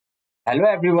Hello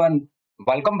everyone,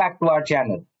 welcome back to our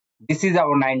channel. This is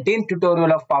our 19th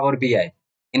tutorial of Power BI.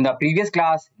 In the previous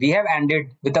class, we have ended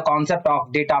with the concept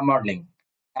of data modeling.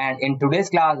 And in today's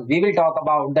class, we will talk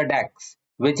about the DAX,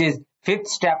 which is fifth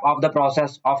step of the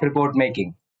process of report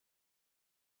making.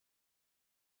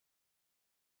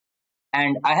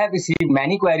 And I have received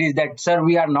many queries that, sir,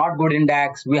 we are not good in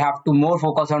DAX, we have to more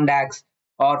focus on DAX.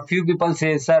 Or few people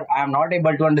say, sir, I am not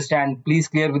able to understand, please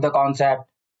clear with the concept.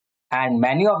 And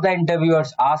many of the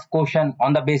interviewers ask question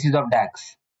on the basis of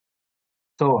DAX.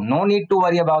 So no need to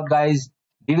worry about, guys.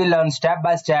 We will learn step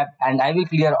by step and I will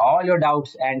clear all your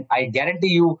doubts, and I guarantee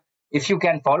you, if you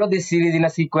can follow this series in a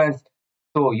sequence,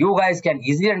 so you guys can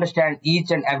easily understand each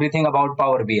and everything about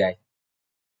Power BI.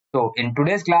 So in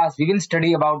today's class we will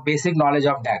study about basic knowledge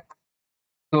of DAX.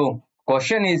 So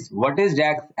question is, what is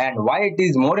DAX and why it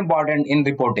is more important in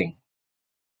reporting?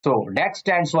 So DAX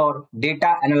stands for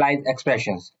data analyze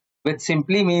expressions, which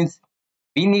simply means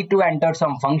we need to enter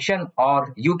some function,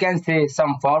 or you can say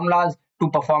some formulas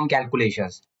to perform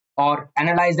calculations or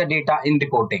analyze the data in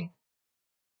reporting.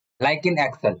 Like in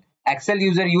Excel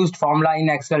user used formula in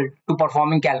Excel to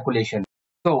performing calculation.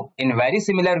 So in very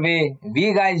similar way,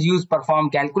 we guys use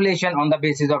perform calculation on the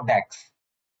basis of DAX.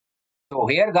 So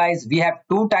here guys, we have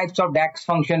two types of DAX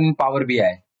function in Power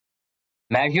BI: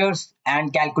 measures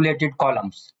and calculated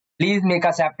columns. Please make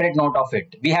a separate note of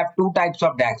it. We have two types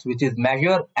of DAX, which is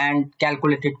measure and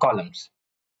calculated columns.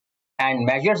 And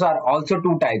measures are also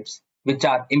two types, which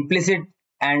are implicit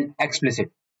and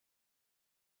explicit.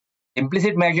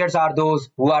 Implicit measures are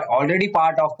those who are already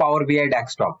part of Power BI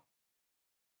desktop.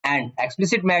 And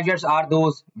explicit measures are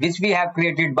those which we have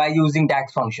created by using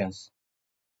DAX functions.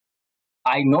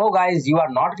 I know guys, you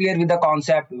are not clear with the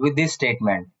concept with this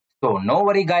statement. So no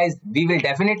worry guys, we will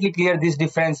definitely clear this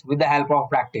difference with the help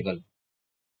of practical.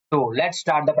 So let's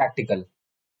start the practical.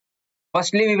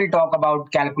 Firstly, we will talk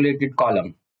about calculated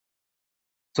column.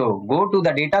 So go to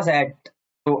the data set.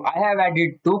 So I have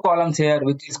added two columns here,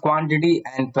 which is quantity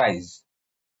and price.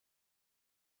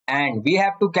 And we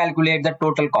have to calculate the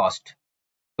total cost.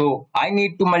 So I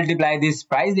need to multiply this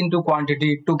price into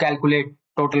quantity to calculate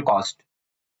total cost.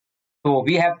 So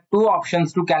we have two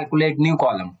options to calculate new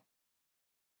column.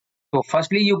 So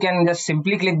firstly, you can just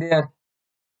simply click there,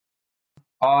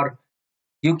 or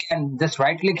you can just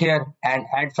right click here and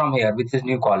add from here, which is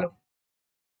new column.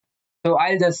 So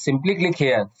I'll just simply click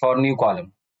here for new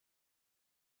column.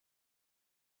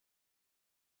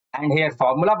 And here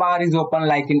formula bar is open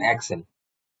like in Excel.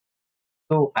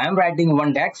 So I am writing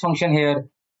one DAX function here.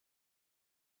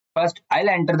 First, I'll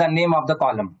enter the name of the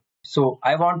column. So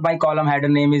I want my column header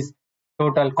name is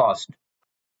total cost.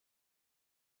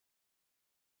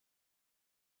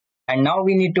 And now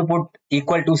we need to put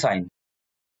equal to sign.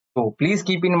 So please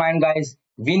keep in mind guys,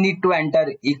 we need to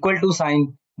enter equal to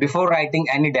sign before writing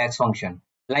any DAX function,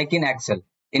 like in Excel.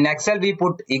 In Excel, we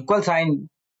put equal sign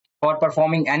for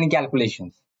performing any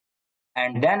calculations.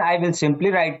 And then I will simply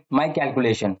write my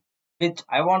calculation, which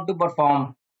I want to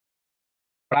perform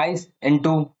price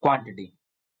into quantity.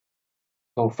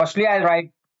 So firstly, I'll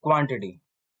write quantity.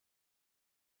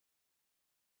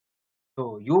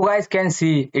 So you guys can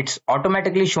see it's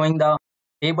automatically showing the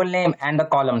table name and the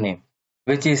column name,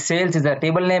 which is sales is a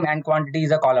table name and quantity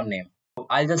is a column name. So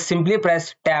I'll just simply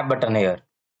press tab button here.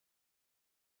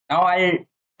 Now I'll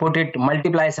put it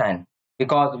multiply sign,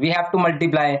 because we have to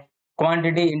multiply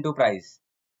quantity into price.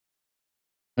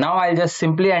 Now I'll just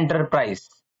simply enter price.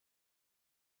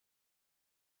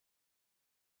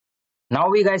 Now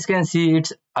we guys can see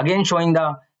it's again showing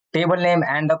the table name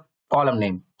and the column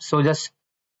name. So just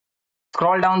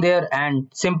scroll down there and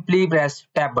simply press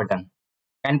tab button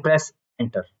and press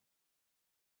enter.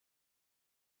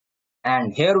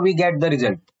 And here we get the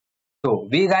result. So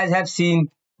we guys have seen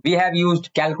we have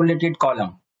used calculated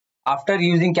column. After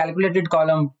using calculated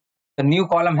column, the new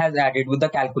column has added with the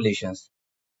calculations.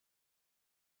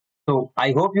 So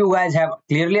I hope you guys have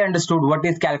clearly understood what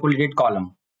is calculated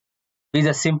column. We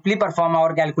just simply perform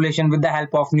our calculation with the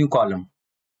help of new column.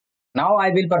 Now I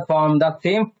will perform the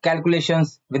same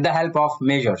calculations with the help of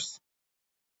measures.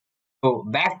 So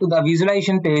back to the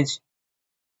visualization page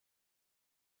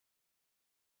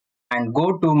and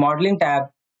go to modeling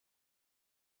tab,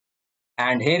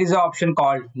 and here is an option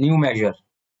called new measure,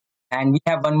 and we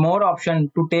have one more option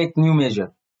to take new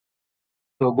measure.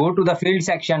 So go to the field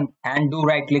section and do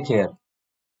right click here.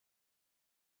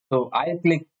 So I'll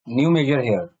click new measure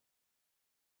here.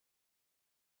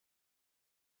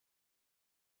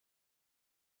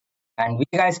 And we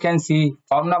guys can see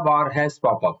formula bar has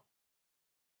pop up.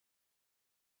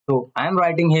 So I'm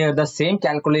writing here the same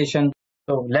calculation.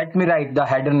 So let me write the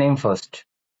header name first.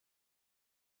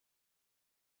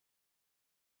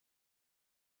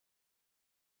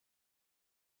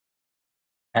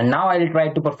 And now I'll try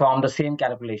to perform the same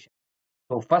calculation.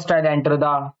 So first I'll enter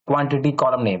the quantity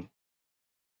column name.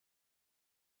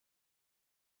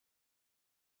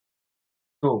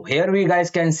 So here we guys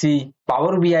can see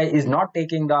Power BI is not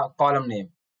taking the column name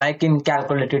like in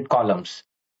calculated columns.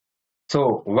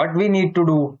 So what we need to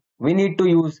do, we need to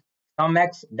use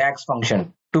sumx dax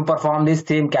function to perform these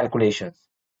same calculations.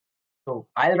 So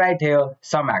I'll write here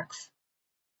sumx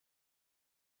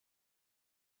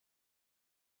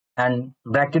and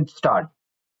bracket start.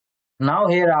 Now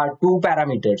here are two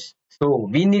parameters. So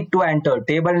we need to enter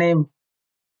table name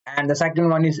and the second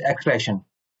one is expression.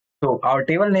 So our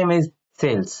table name is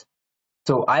sales.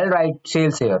 So I'll write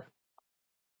sales here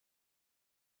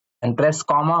and press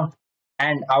comma,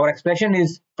 and our expression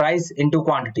is price into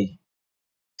quantity.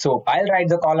 So I'll write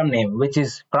the column name which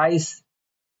is price.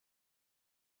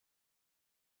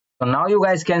 So now you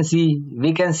guys can see,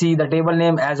 we can see the table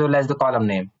name as well as the column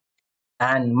name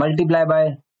and multiply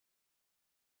by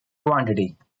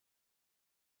quantity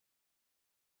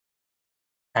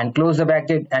and close the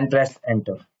bracket and press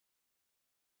enter.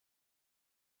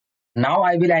 Now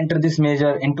I will enter this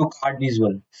measure into card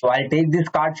visual. So I'll take this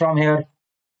card from here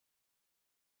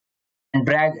and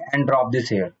drag and drop this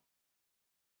here.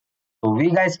 So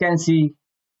we guys can see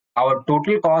our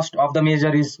total cost of the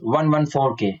measure is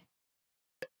 114k.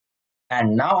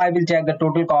 And now I will check the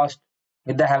total cost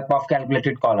with the help of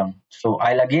calculated column. So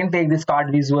I'll again take this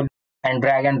card visual and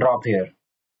drag and drop here.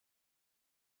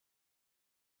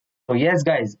 So yes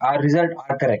guys, our results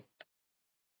are correct.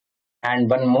 And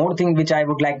one more thing which I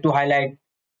would like to highlight.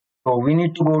 So we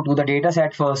need to go to the data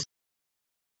set first.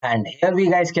 And here we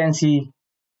guys can see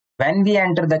when we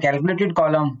enter the calculated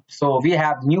column, so we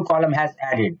have new column has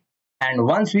added. And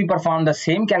once we perform the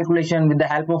same calculation with the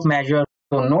help of measure,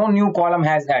 so no new column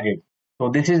has added. So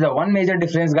this is the one major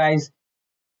difference guys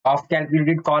of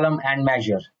calculated column and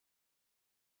measure.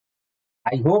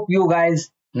 I hope you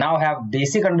guys now have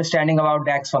basic understanding about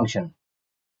DAX function.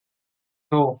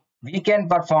 So we can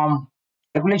perform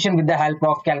calculation with the help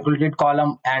of calculated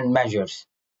column and measures.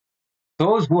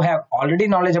 Those who have already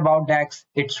knowledge about DAX,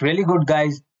 it's really good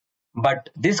guys, but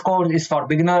this course is for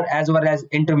beginner as well as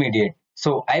intermediate.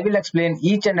 So I will explain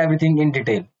each and everything in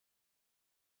detail.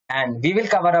 And we will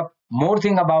cover up more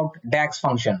thing about DAX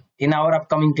function in our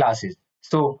upcoming classes.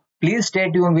 So please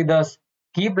stay tuned with us,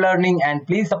 keep learning and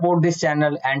please support this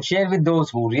channel and share with those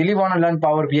who really want to learn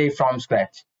Power BI from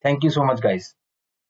scratch. Thank you so much guys.